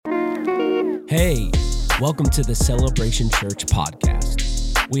Hey, welcome to the Celebration Church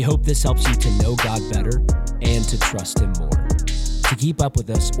podcast. We hope this helps you to know God better and to trust Him more. To keep up with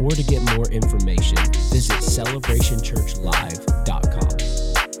us or to get more information, visit celebrationchurchlive.com.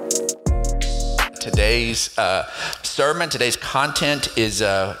 Today's sermon, today's content is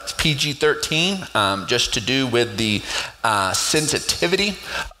PG-13, just to do with the sensitivity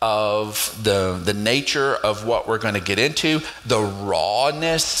of the nature of what we're going to get into, the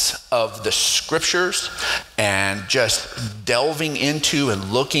rawness of the scriptures, and just delving into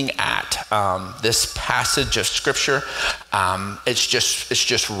and looking at this passage of scripture. It's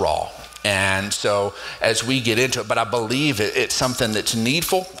just raw. And so as we get into it, but I believe it's something that's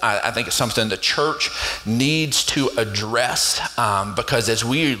needful. I think it's something the church needs to address because as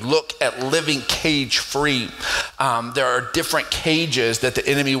we look at living cage free, there are different cages that the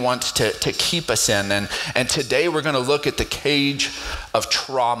enemy wants to keep us in. And today we're going to look at the cage of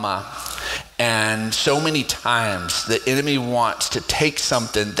trauma. And so many times the enemy wants to take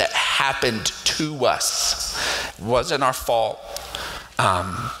something that happened to us. It wasn't our fault.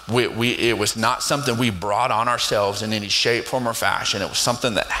 It was not something we brought on ourselves in any shape, form, or fashion. It was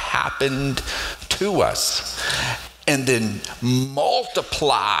something that happened to us. And then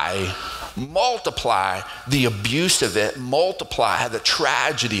multiply the abuse of it, multiply the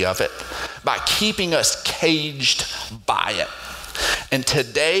tragedy of it by keeping us caged by it. And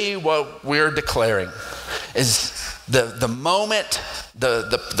today what we're declaring is the moment,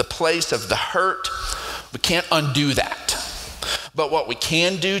 the place of the hurt. We can't undo that. But what we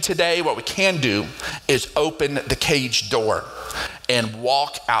can do today, is open the cage door and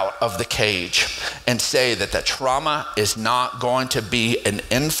walk out of the cage and say that the trauma is not going to be an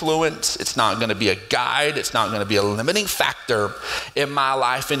influence. It's not going to be a guide. It's not going to be a limiting factor in my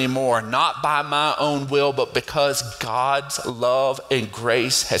life anymore, not by my own will, but because God's love and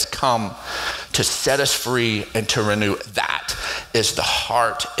grace has come to set us free and to renew. That is the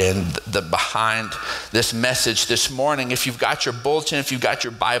heart and the behind this message this morning. If you've got your bulletin, if you've got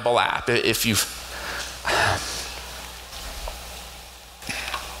your Bible app, if you've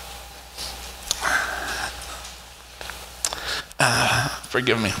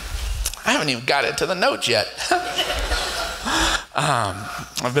forgive me, I haven't even got it to the notes yet.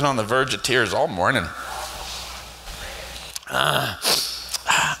 I've been on the verge of tears all morning.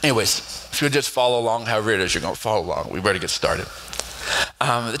 Anyways, if you'll just follow along, however it is you're going to follow along, we better get started.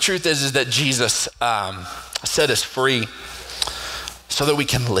 The truth is that Jesus set us free so that we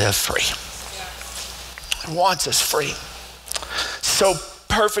can live free. He wants us free. So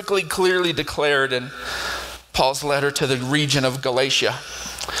perfectly clearly declared in Paul's letter to the region of Galatia.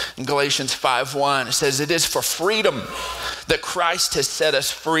 In Galatians 5:1, it says, "It is for freedom that Christ has set us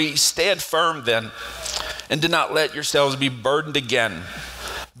free. Stand firm then, and do not let yourselves be burdened again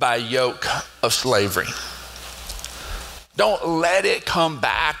by a yoke of slavery." Don't let it come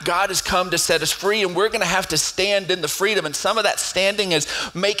back. God has come to set us free, and we're going to have to stand in the freedom. And some of that standing is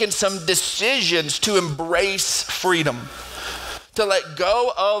making some decisions to embrace freedom, to let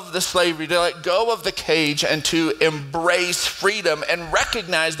go of the slavery, to let go of the cage, and to embrace freedom and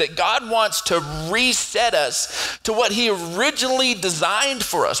recognize that God wants to reset us to what He originally designed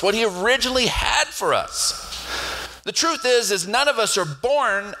for us, what He originally had for us. The truth is none of us are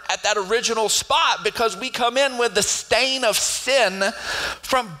born at that original spot because we come in with the stain of sin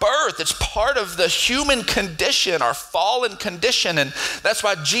from birth. It's part of the human condition, our fallen condition. And that's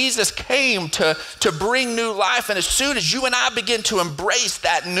why Jesus came to bring new life. And as soon as you and I begin to embrace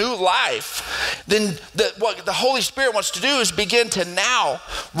that new life, then what the Holy Spirit wants to do is begin to now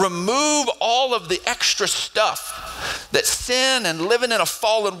remove all of the extra stuff that sin and living in a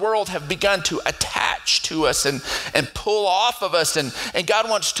fallen world have begun to attach to us and pull off of us. And God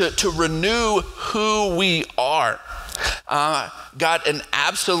wants to renew who we are. Got an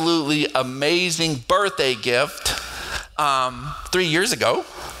absolutely amazing birthday gift 3 years ago.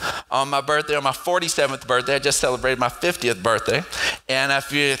 On my birthday, on my 47th birthday. I just celebrated my 50th birthday. And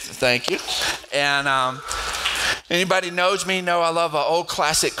thank you. And anybody knows me know I love old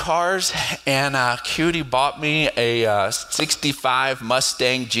classic cars. And Cutie bought me a 65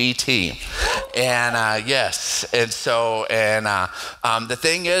 Mustang GT. And yes, and so, the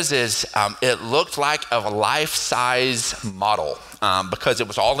thing is it looked like a life-size model. Because it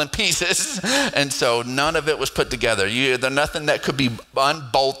was all in pieces, and so none of it was put together. Nothing that could be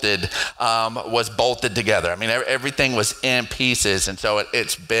unbolted was bolted together. I mean, everything was in pieces, and so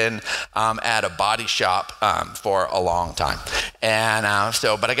it's been at a body shop for a long time. And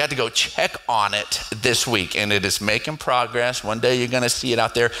but I got to go check on it this week, and it is making progress. One day you're going to see it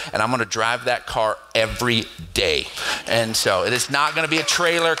out there, and I'm going to drive have that car every day. And so it is not going to be a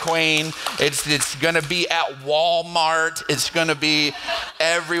trailer queen. It's going to be at Walmart. It's going to be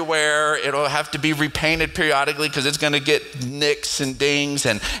everywhere. It'll have to be repainted periodically because it's going to get nicks and dings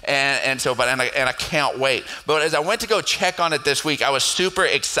and I can't wait. But as I went to go check on it this week, I was super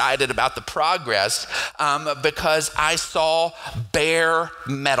excited about the progress because I saw bare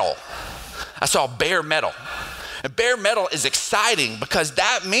metal. And bare metal is exciting because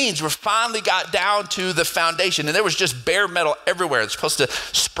that means we finally got down to the foundation, and there was just bare metal everywhere. It's supposed to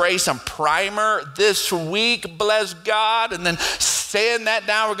spray some primer this week, bless God, and then sand that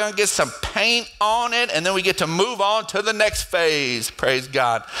down. We're going to get some paint on it, and then we get to move on to the next phase, praise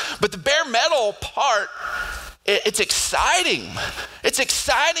God. But the bare metal part, it's exciting. It's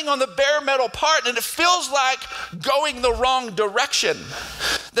exciting on the bare metal part, and it feels like going the wrong direction.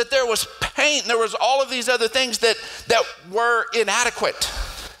 That there was paint, and there was all of these other things that were inadequate.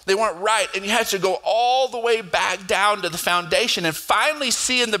 They weren't right, and you had to go all the way back down to the foundation and finally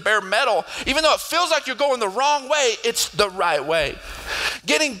see in the bare metal, even though it feels like you're going the wrong way, it's the right way.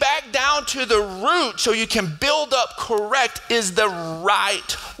 Getting back down to the root so you can build up correct is the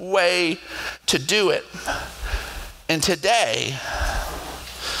right way to do it. And today,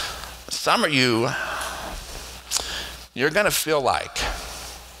 some of you're going to feel like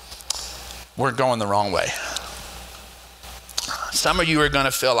we're going the wrong way. Some of you are going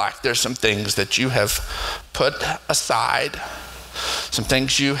to feel like there's some things that you have put aside, some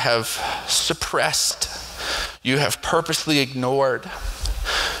things you have suppressed, you have purposely ignored.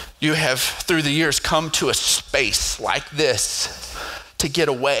 You have, through the years, come to a space like this to get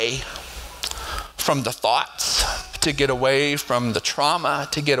away from the thoughts, to get away from the trauma,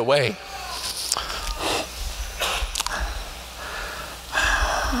 to get away.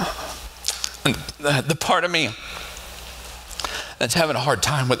 And the part of me that's having a hard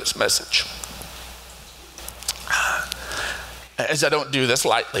time with this message, as I don't do this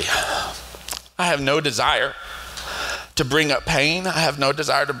lightly, I have no desire to bring up pain. I have no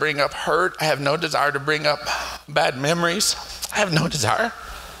desire to bring up hurt. I have no desire to bring up bad memories. I have no desire.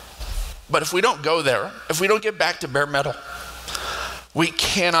 But if we don't go there, if we don't get back to bare metal, we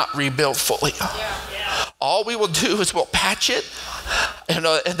cannot rebuild fully. All we will do is we'll patch it, and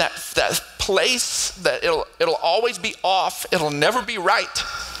that place that it'll always be off. It'll never be right.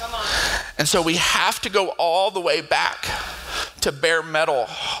 Come on. And so we have to go all the way back to bare metal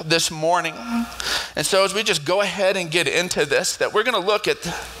this morning. And so as we just go ahead and get into this, that we're going to look at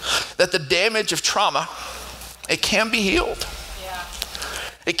that the damage of trauma, it can be healed. Yeah.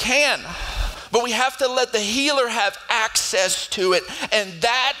 It can. But we have to let the healer have access to it. And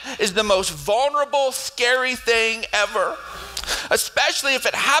that is the most vulnerable, scary thing ever. Especially if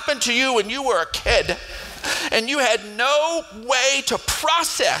it happened to you when you were a kid and you had no way to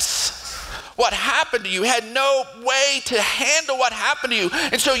process what happened to you, had no way to handle what happened to you.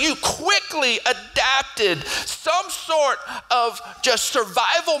 And so you quickly adapted some sort of just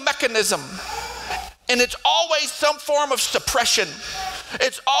survival mechanism. And it's always some form of suppression.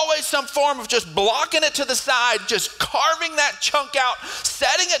 It's always some form of just blocking it to the side, just carving that chunk out,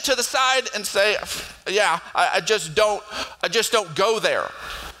 setting it to the side and say, yeah, I just don't go there.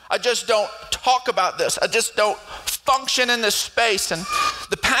 I just don't talk about this. I just don't function in this space. And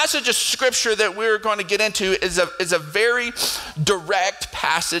the passage of scripture that we're going to get into is a very direct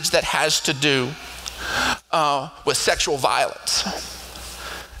passage that has to do with sexual violence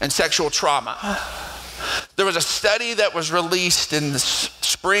and sexual trauma. There was a study that was released in the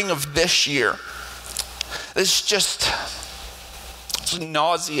spring of this year. It's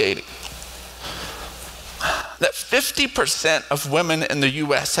nauseating. That 50% of women in the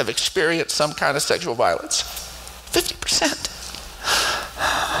U.S. have experienced some kind of sexual violence. 50%.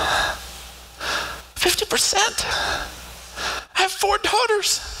 50%. I have 4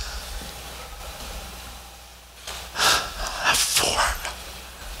 daughters. I have 4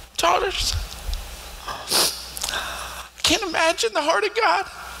 daughters. I can't imagine the heart of God.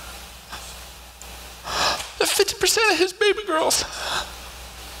 That 50% of his baby girls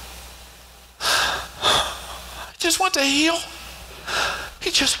just want to heal. He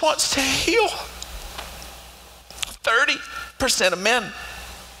just wants to heal. 30% of men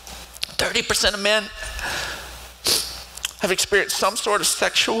have experienced some sort of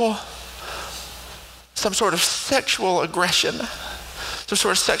sexual aggression, some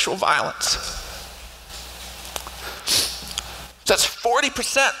sort of sexual violence. So that's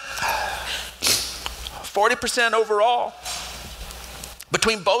 40%. 40% overall.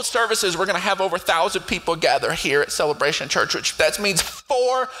 Between both services, we're going to have over 1,000 people gather here at Celebration Church, which that means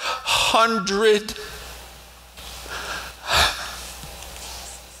 400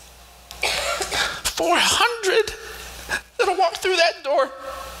 that'll walk through that door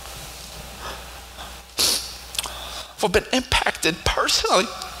have been impacted personally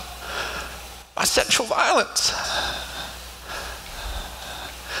by sexual violence.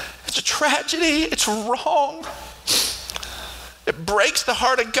 It's a tragedy. It's wrong. It breaks the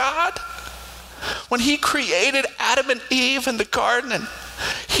heart of God. When he created Adam and Eve in the garden and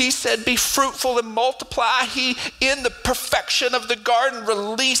he said, be fruitful and multiply, he, in the perfection of the garden,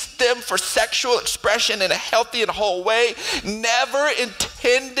 released them for sexual expression in a healthy and whole way, never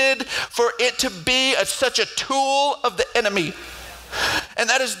intended for it to be such a tool of the enemy. And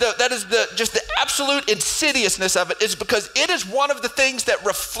that is just the absolute insidiousness of it, is because it is one of the things that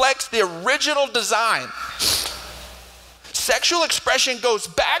reflects the original design. Sexual expression goes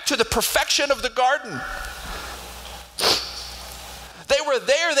back to the perfection of the garden. They were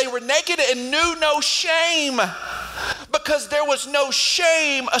there, they were naked and knew no shame, because there was no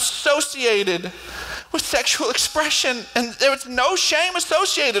shame associated with sexual expression, and there was no shame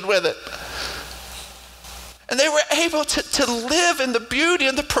associated with it. And they were able to live in the beauty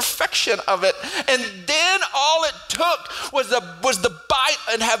and the perfection of it. And then all it took was the bite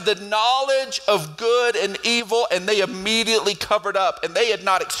and have the knowledge of good and evil, and they immediately covered up. And they had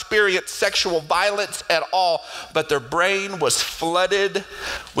not experienced sexual violence at all, but their brain was flooded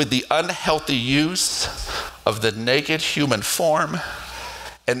with the unhealthy use of the naked human form.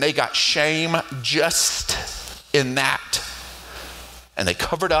 And they got shame just in that. And they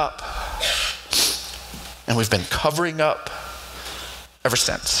covered up. And we've been covering up ever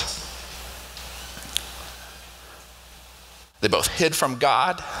since. They both hid from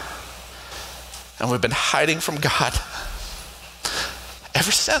God, and we've been hiding from God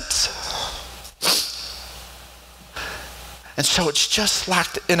ever since. And so it's just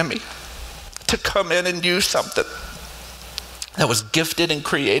like the enemy to come in and use something that was gifted and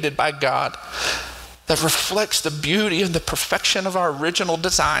created by God, that reflects the beauty and the perfection of our original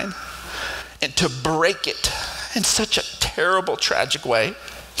design, and to break it in such a terrible, tragic way.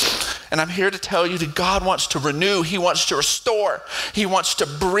 And I'm here to tell you that God wants to renew. He wants to restore. He wants to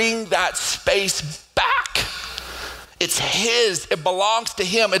bring that space back. It's his. It belongs to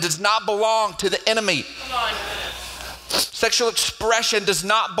him. It does not belong to the enemy. Come on. Sexual expression does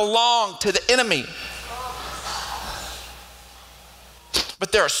not belong to the enemy.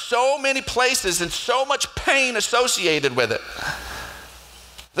 But there are so many places and so much pain associated with it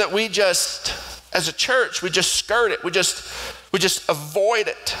that we just, as a church, we just skirt it. We just avoid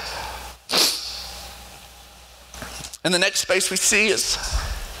it. And the next space we see is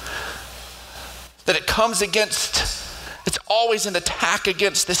that it comes against, it's always an attack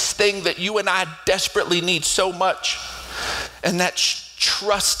against this thing that you and I desperately need so much, and that's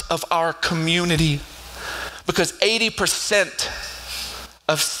trust of our community. Because 80%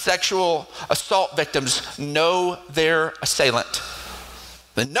 of sexual assault victims know their assailant.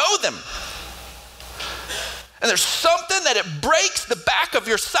 They know them. And there's something that it breaks the back of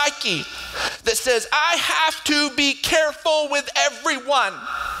your psyche that says, I have to be careful with everyone.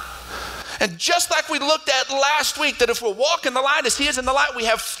 And just like we looked at last week, that if we walk in the light as he is in the light, we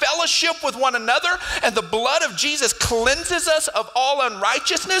have fellowship with one another, and the blood of Jesus cleanses us of all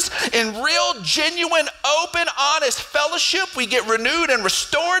unrighteousness. In real, genuine, open, honest fellowship, we get renewed and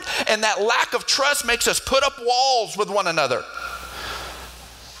restored, and that lack of trust makes us put up walls with one another.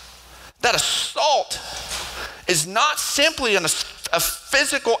 That assault is not simply a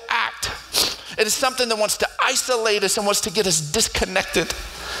physical act. It is something that wants to isolate us and wants to get us disconnected.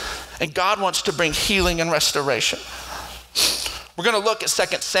 And God wants to bring healing and restoration. We're going to look at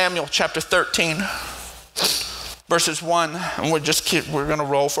 2 Samuel chapter 13, verses 1, and we're going to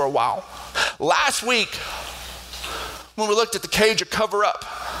roll for a while. Last week, when we looked at the cage of cover-up,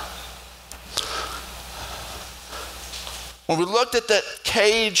 when we looked at the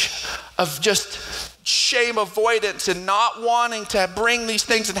cage of just shame avoidance and not wanting to bring these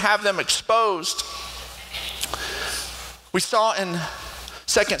things and have them exposed, we saw in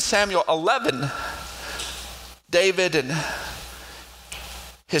 2 Samuel 11, David and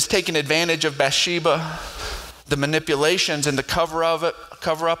his taking advantage of Bathsheba, the manipulations and the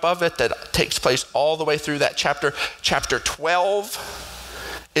cover-up of it that takes place all the way through that chapter. Chapter 12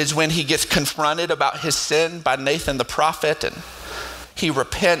 is when he gets confronted about his sin by Nathan the prophet, and he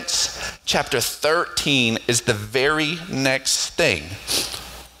repents. Chapter 13 is the very next thing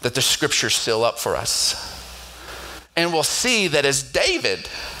that the scriptures seal up for us. And we'll see that as David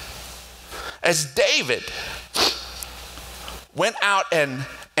went out and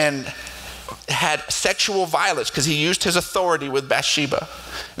had sexual violence, because he used his authority with Bathsheba,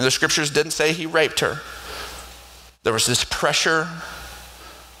 and the scriptures didn't say he raped her. There was this pressure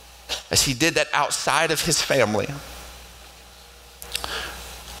as he did that outside of his family.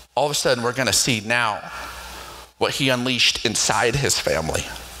 all of a sudden we're going to see now what he unleashed inside his family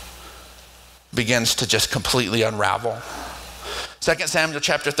begins to just completely unravel. 2 Samuel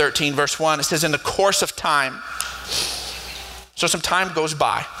chapter 13, verse 1, it says, in the course of time, so some time goes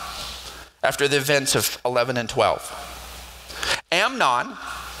by after the events of 11 and 12. Amnon,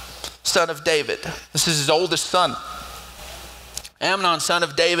 son of David, this is his oldest son. Amnon, son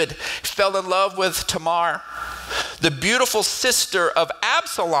of David, fell in love with Tamar, the beautiful sister of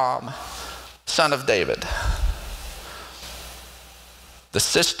Absalom, son of David. The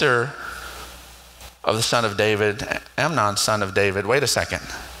sister of the son of David, Amnon, son of David. Wait a second.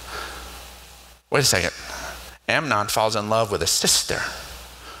 Amnon falls in love with a sister.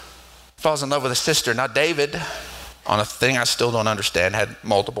 Falls in love with a sister, not David, on a thing I still don't understand, had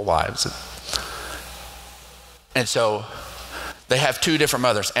multiple wives. And so they have two different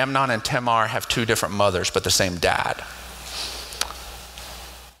mothers. Amnon and Tamar have two different mothers, but the same dad.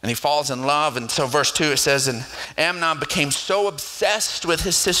 And he falls in love. And so verse 2, it says, and Amnon became so obsessed with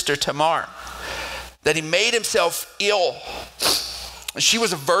his sister Tamar that he made himself ill. She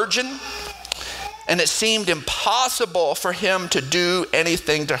was a virgin, and it seemed impossible for him to do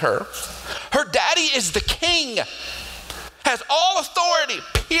anything to her. Her daddy is the king, has all authority,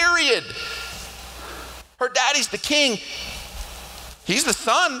 period. Her daddy's the king. He's the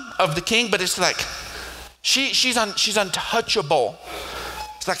son of the king, but it's like she's untouchable.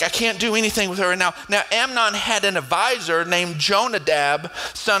 It's like I can't do anything with her. Now Amnon had an advisor named Jonadab,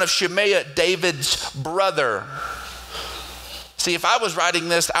 son of Shemaiah, David's brother. See, if I was writing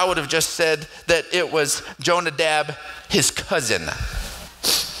this, I would have just said that it was Jonadab, his cousin.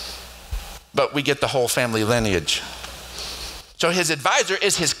 But we get the whole family lineage. So his advisor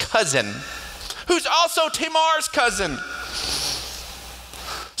is his cousin, who's also Tamar's cousin.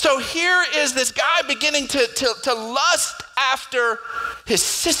 So here is this guy beginning to lust after his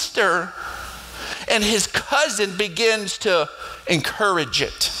sister, and his cousin begins to encourage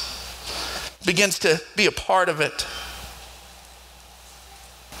it, begins to be a part of it.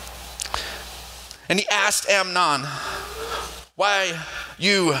 And he asked Amnon, why do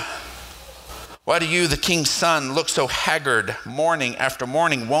you, the king's son, look so haggard morning after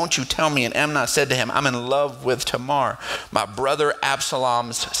morning? Won't you tell me? And Amnon said to him, I'm in love with Tamar, my brother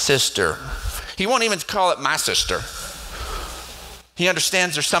Absalom's sister. He won't even call it my sister. He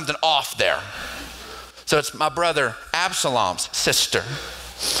understands there's something off there. So it's my brother Absalom's sister.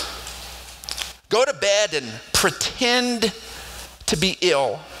 Go to bed and pretend to be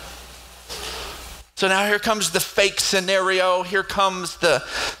ill. So now here comes the fake scenario. Here comes the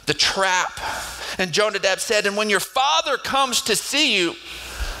trap. And Jonadab said, and when your father comes to see you,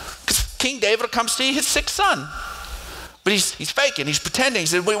 because King David will come see his sick son. But he's faking, he's pretending. He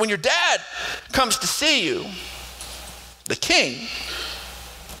said, when your dad comes to see you, the king,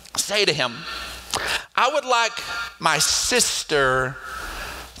 say to him, I would like my sister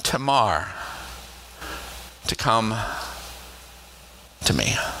Tamar to come to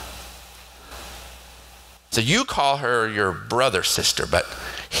me. So you call her your brother's sister, but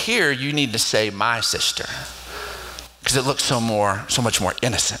here you need to say my sister, because it looks so much more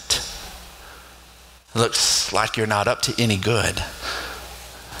innocent. It looks like you're not up to any good.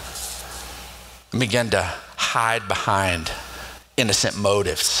 And begin to hide behind innocent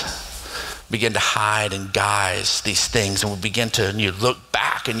motives. Begin to hide and guise these things, and we begin to, and you look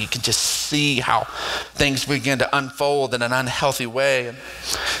back and you can just see how things begin to unfold in an unhealthy way. And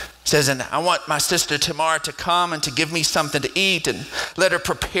it says, and I want my sister Tamar to come and to give me something to eat, and let her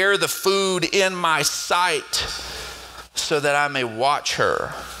prepare the food in my sight so that I may watch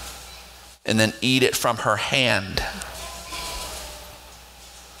her and then eat it from her hand.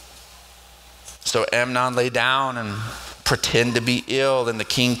 So Amnon lay down and pretended to be ill, and the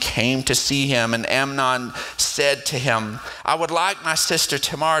king came to see him. And Amnon said to him, I would like my sister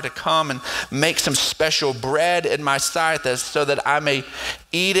Tamar to come and make some special bread in my sight so that I may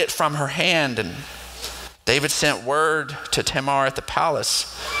eat it from her hand. And David sent word to Tamar at the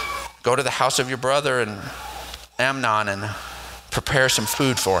palace, go to the house of your brother and Amnon and prepare some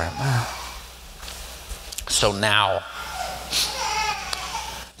food for him. So now,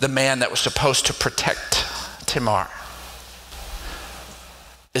 the man that was supposed to protect Tamar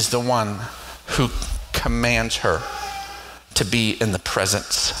is the one who commands her to be in the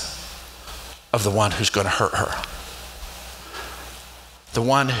presence of the one who's going to hurt her. The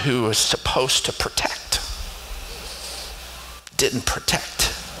one who is supposed to protect didn't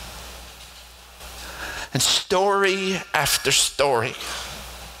protect. And story after story,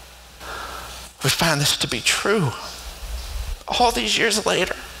 we find this to be true. All these years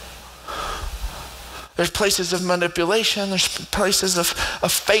later, There's places of manipulation. There's places of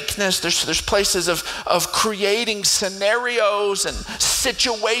fakeness. There's places of creating scenarios and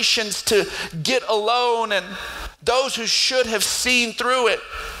situations to get alone. And those who should have seen through it,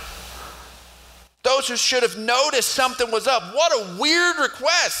 those who should have noticed something was up. What a weird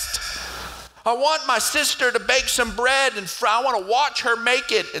request. I want my sister to bake some bread and I want to watch her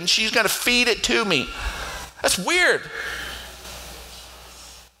make it and she's going to feed it to me. That's weird.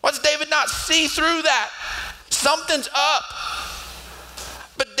 Why does David not see through that? Something's up.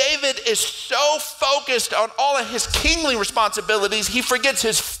 But David is so focused on all of his kingly responsibilities, he forgets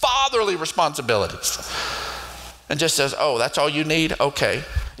his fatherly responsibilities. And just says, oh, that's all you need? Okay,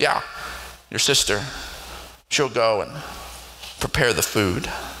 yeah, your sister, she'll go and prepare the food.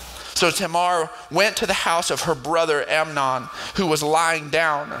 So Tamar went to the house of her brother Amnon, who was lying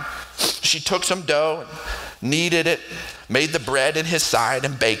down. She took some dough and kneaded it, made the bread in his side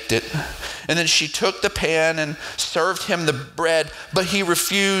and baked it. And then she took the pan and served him the bread, but he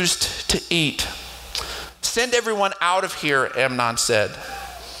refused to eat. Send everyone out of here, Amnon said.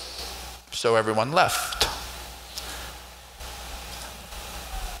 So everyone left.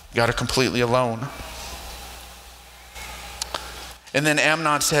 Got her completely alone. And then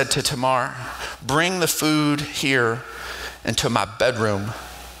Amnon said to Tamar, bring the food here into my bedroom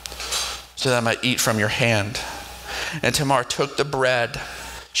so that I might eat from your hand. And Tamar took the bread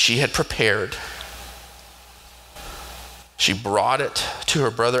she had prepared. She brought it to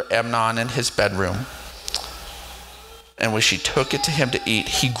her brother Amnon in his bedroom. And when she took it to him to eat,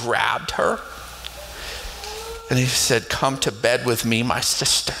 he grabbed her and he said, come to bed with me, my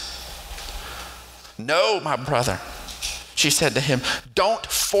sister. No, my brother. She said to him, don't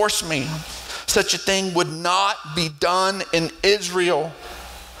force me. Such a thing would not be done in Israel.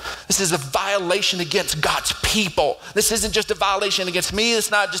 This is a violation against God's people. This isn't just a violation against me.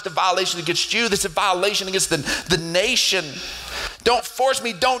 It's not just a violation against you. This is a violation against the nation. Don't force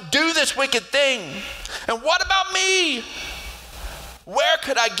me. Don't do this wicked thing. And what about me? Where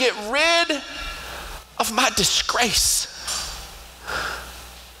could I get rid of my disgrace?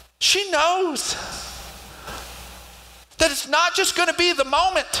 She knows that it's not just going to be the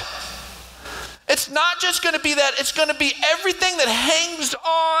moment. It's not just going to be that. It's going to be everything that hangs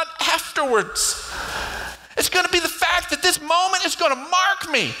on afterwards. It's going to be the fact that this moment is going to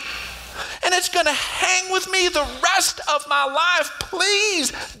mark me. And it's going to hang with me the rest of my life.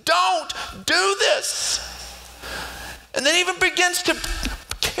 Please don't do this. And then even begins to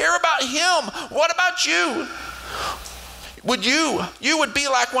care about him. What about you? You would be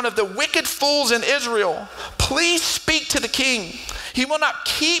like one of the wicked fools in Israel. Please speak to the king. He will not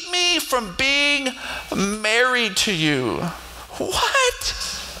keep me from being married to you. What?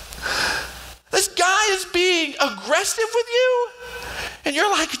 This guy is being aggressive with you? And you're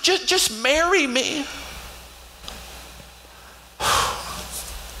like, just marry me.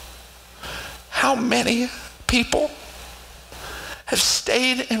 How many people have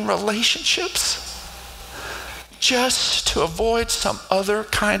stayed in relationships just to avoid some other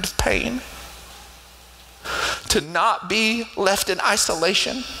kind of pain? To not be left in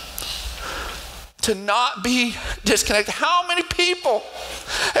isolation, to not be disconnected. How many people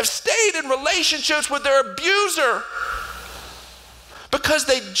have stayed in relationships with their abuser because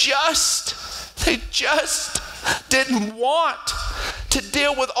they just didn't want to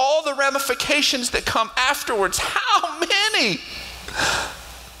deal with all the ramifications that come afterwards? How many?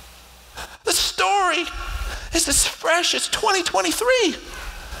 The story is as fresh as 2023.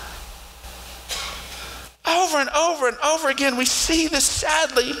 Over and over and over again, we see this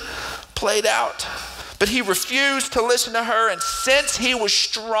sadly played out. But he refused to listen to her, and since he was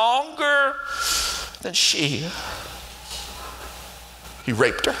stronger than she, he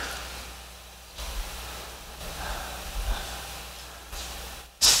raped her.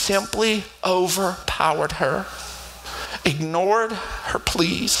 Simply overpowered her, ignored her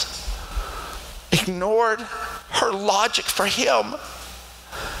pleas, ignored her logic for him,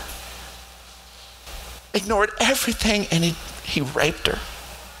 ignored everything, and he raped her.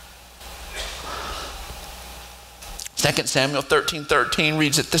 2 Samuel 13:13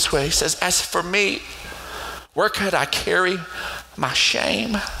 reads it this way. He says, as for me, where could I carry my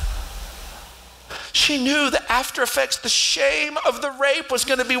shame? She knew the after effects, the shame of the rape was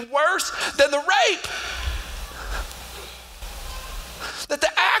going to be worse than the rape. That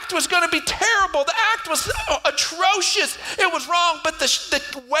the act was going to be terrible. The act was atrocious. It was wrong, but the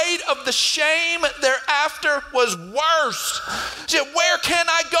weight of the shame thereafter was worse. She said, where can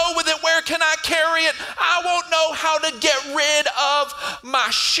I go with it? Where can I carry it? I won't know how to get rid of my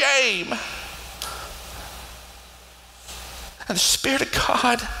shame. And the Spirit of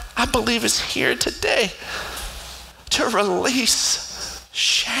God I believe is here today to release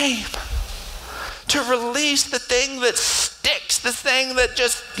shame, to release the thing that sticks, the thing that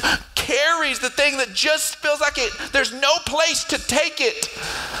just carries, the thing that just feels like there's no place to take it.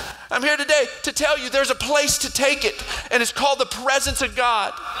 I'm here today to tell you there's a place to take it, and it's called the presence of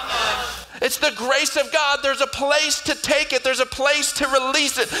God. It's the grace of God. There's a place to take it. There's a place to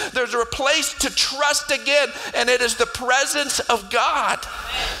release it. There's a place to trust again, and it is the presence of God.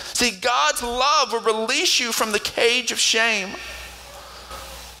 See, God's love will release you from the cage of shame.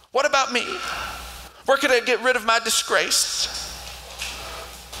 What about me? Where can I get rid of my disgrace?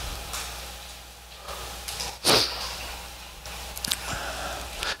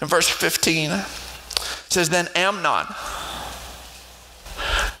 In verse 15, it says, then Amnon,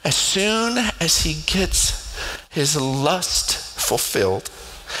 as soon as he gets his lust fulfilled,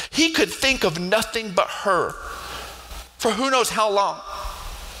 he could think of nothing but her for who knows how long.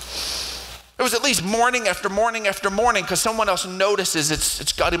 It was at least morning after morning after morning, because someone else notices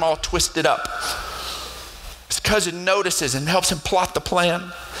it's got him all twisted up. His cousin notices and helps him plot the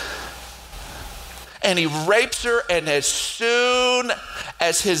plan. And he rapes her, and as soon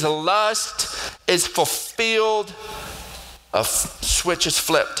as his lust is fulfilled, a switch is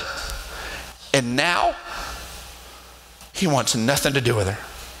flipped. And now, he wants nothing to do with her.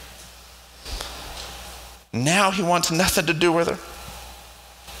 Now he wants nothing to do with her.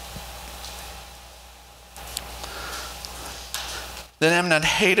 Then Amnon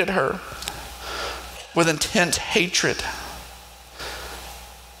hated her with intense hatred.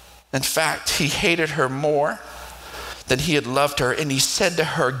 In fact, he hated her more than he had loved her, and he said to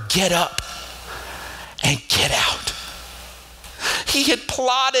her, get up and get out. He had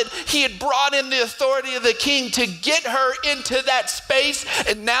plotted, he had brought in the authority of the king to get her into that space,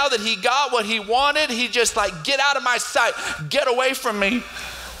 and now that he got what he wanted, he just like, get out of my sight, get away from me.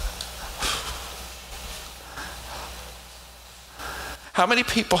 How many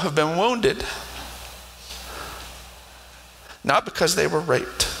people have been wounded? Not because they were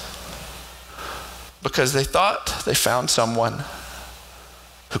raped, because they thought they found someone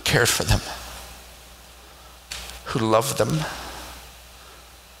who cared for them, who loved them,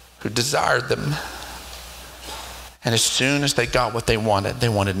 who desired them. And as soon as they got what they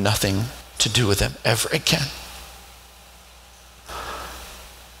wanted nothing to do with them ever again.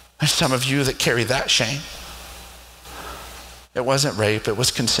 There's some of you that carry that shame. It wasn't rape, it was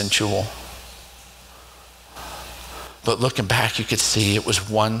consensual. But looking back, you could see it was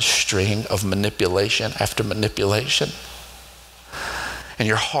one string of manipulation after manipulation. And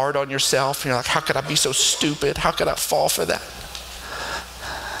you're hard on yourself, and you're like, how could I be so stupid? How could I fall for that?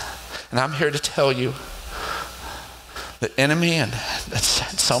 And I'm here to tell you, the enemy and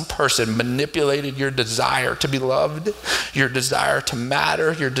some person manipulated your desire to be loved, your desire to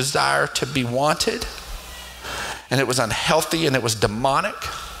matter, your desire to be wanted. And it was unhealthy and it was demonic.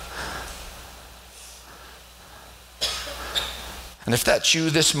 And if that's you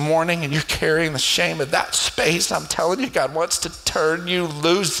this morning and you're carrying the shame of that space, I'm telling you, God wants to turn you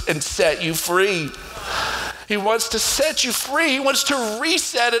loose and set you free. He wants to set you free. He wants to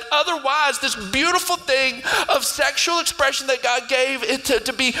reset it. Otherwise, this beautiful thing of sexual expression that God gave it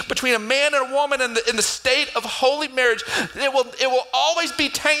to be between a man and a woman in the state of holy marriage, it will always be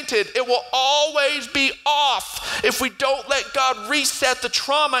tainted. It will always be off if we don't let God reset the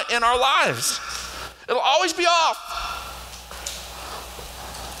trauma in our lives. It'll always be off.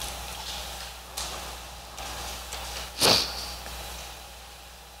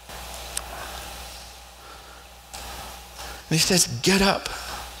 And he says, get up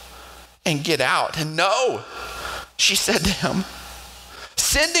and get out. And no, she said to him,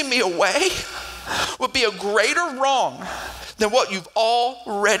 sending me away would be a greater wrong than what you've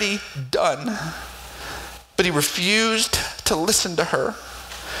already done. But he refused to listen to her.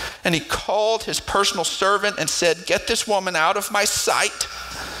 And he called his personal servant and said, get this woman out of my sight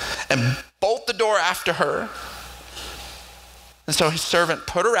and bolt the door after her. And so his servant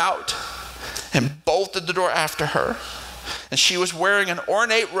put her out and bolted the door after her. And she was wearing an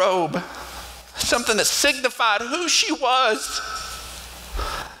ornate robe, something that signified who she was.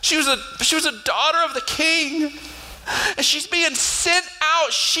 She was a daughter of the king. And she's being sent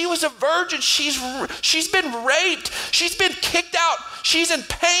out. She was a virgin. She's been raped. She's been kicked out. She's in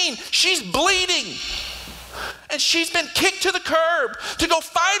pain. She's bleeding. And she's been kicked to the curb to go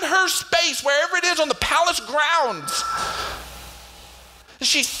find her space wherever it is on the palace grounds.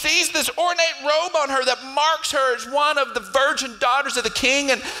 She sees this ornate robe on her that marks her as one of the virgin daughters of the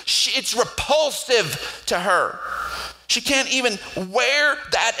king, and it's repulsive to her. She can't even wear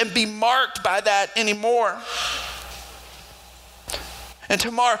that and be marked by that anymore. And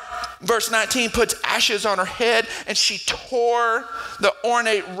Tamar, verse 19, puts ashes on her head, and she tore the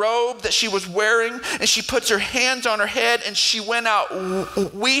ornate robe that she was wearing, and she puts her hands on her head, and she went out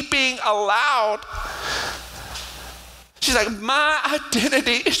weeping aloud. She's like, my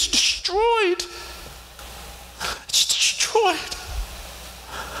identity is destroyed. It's destroyed.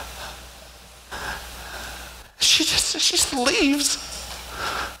 She just leaves.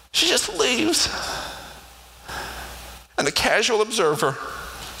 She just leaves. And the casual observer,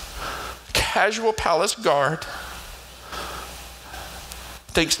 casual palace guard,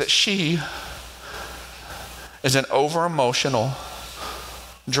 thinks that she is an over-emotional,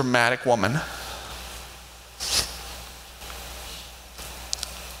 dramatic woman.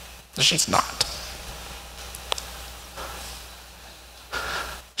 She's not.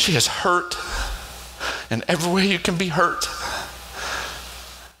 She is hurt in every way you can be hurt.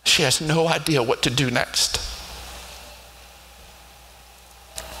 She has no idea what to do next.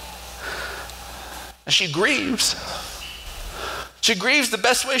 And she grieves. She grieves the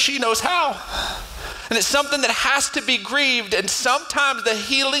best way she knows how. And it's something that has to be grieved. And sometimes the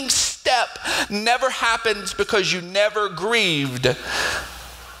healing step never happens because you never grieved.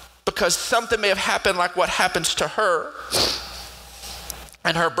 Because something may have happened like what happens to her.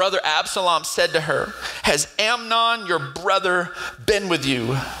 And her brother Absalom said to her, has Amnon, your brother, been with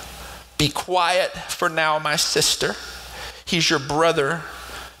you? Be quiet for now, my sister. He's your brother.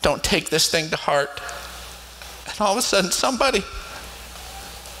 Don't take this thing to heart. And all of a sudden, somebody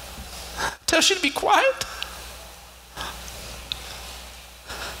tells you to be quiet.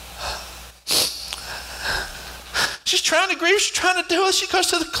 She's trying to grieve. She's trying to do it. She goes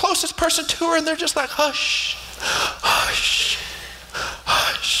to the closest person to her, and they're just like, hush, hush,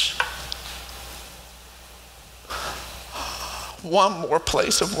 hush. One more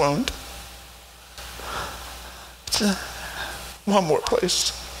place of wound. One more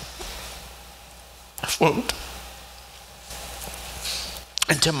place of wound.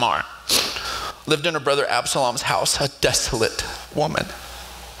 And Tamar lived in her brother Absalom's house, a desolate woman.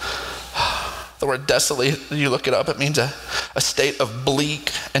 The word desolate, you look it up, it means a state of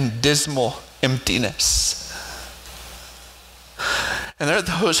bleak and dismal emptiness. And there are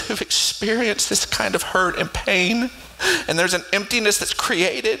those who've experienced this kind of hurt and pain, and there's an emptiness that's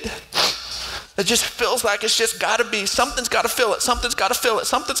created that just feels like it's just gotta be, something's gotta fill it, something's gotta fill it,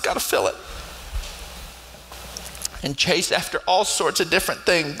 something's gotta fill it. And chase after all sorts of different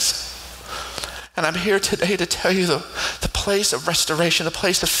things. And I'm here today to tell you the place of restoration, the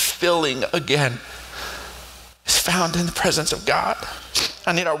place of filling again is found in the presence of God.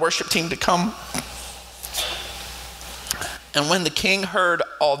 I need our worship team to come. And when the king heard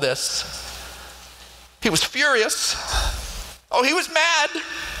all this, he was furious. Oh, he was mad.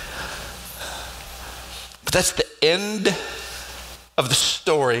 But that's the end of the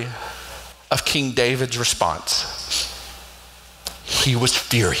story of King David's response. He was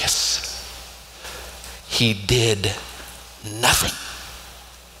furious. He did nothing.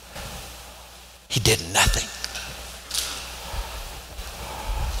 He did nothing.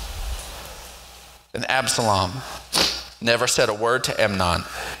 And Absalom never said a word to Amnon,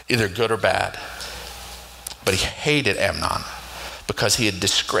 either good or bad. But he hated Amnon because he had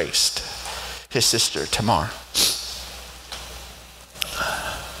disgraced his sister Tamar.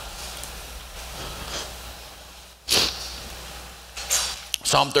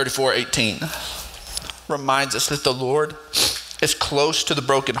 Psalm 34:18 reminds us that the Lord is close to the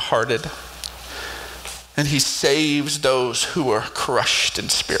brokenhearted, and he saves those who are crushed in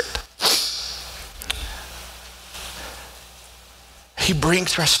spirit. He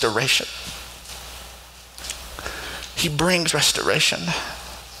brings restoration. He brings restoration.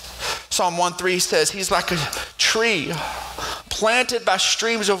 Psalm 1:3 says he's like a tree planted by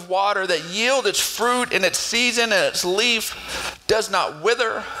streams of water that yield its fruit in its season, and its leaf does not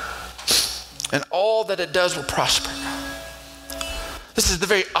wither, and all that it does will prosper. This is the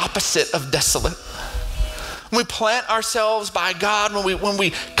very opposite of desolate. When we plant ourselves by God, when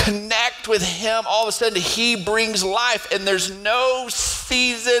we connect with him, all of a sudden he brings life, and there's no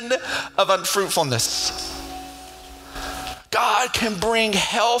season of unfruitfulness. God can bring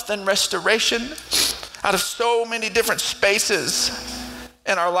health and restoration out of so many different spaces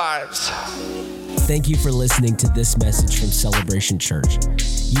in our lives. Thank you for listening to this message from Celebration Church.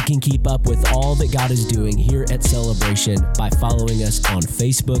 You can keep up with all that God is doing here at Celebration by following us on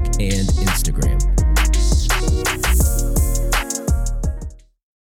Facebook and Instagram.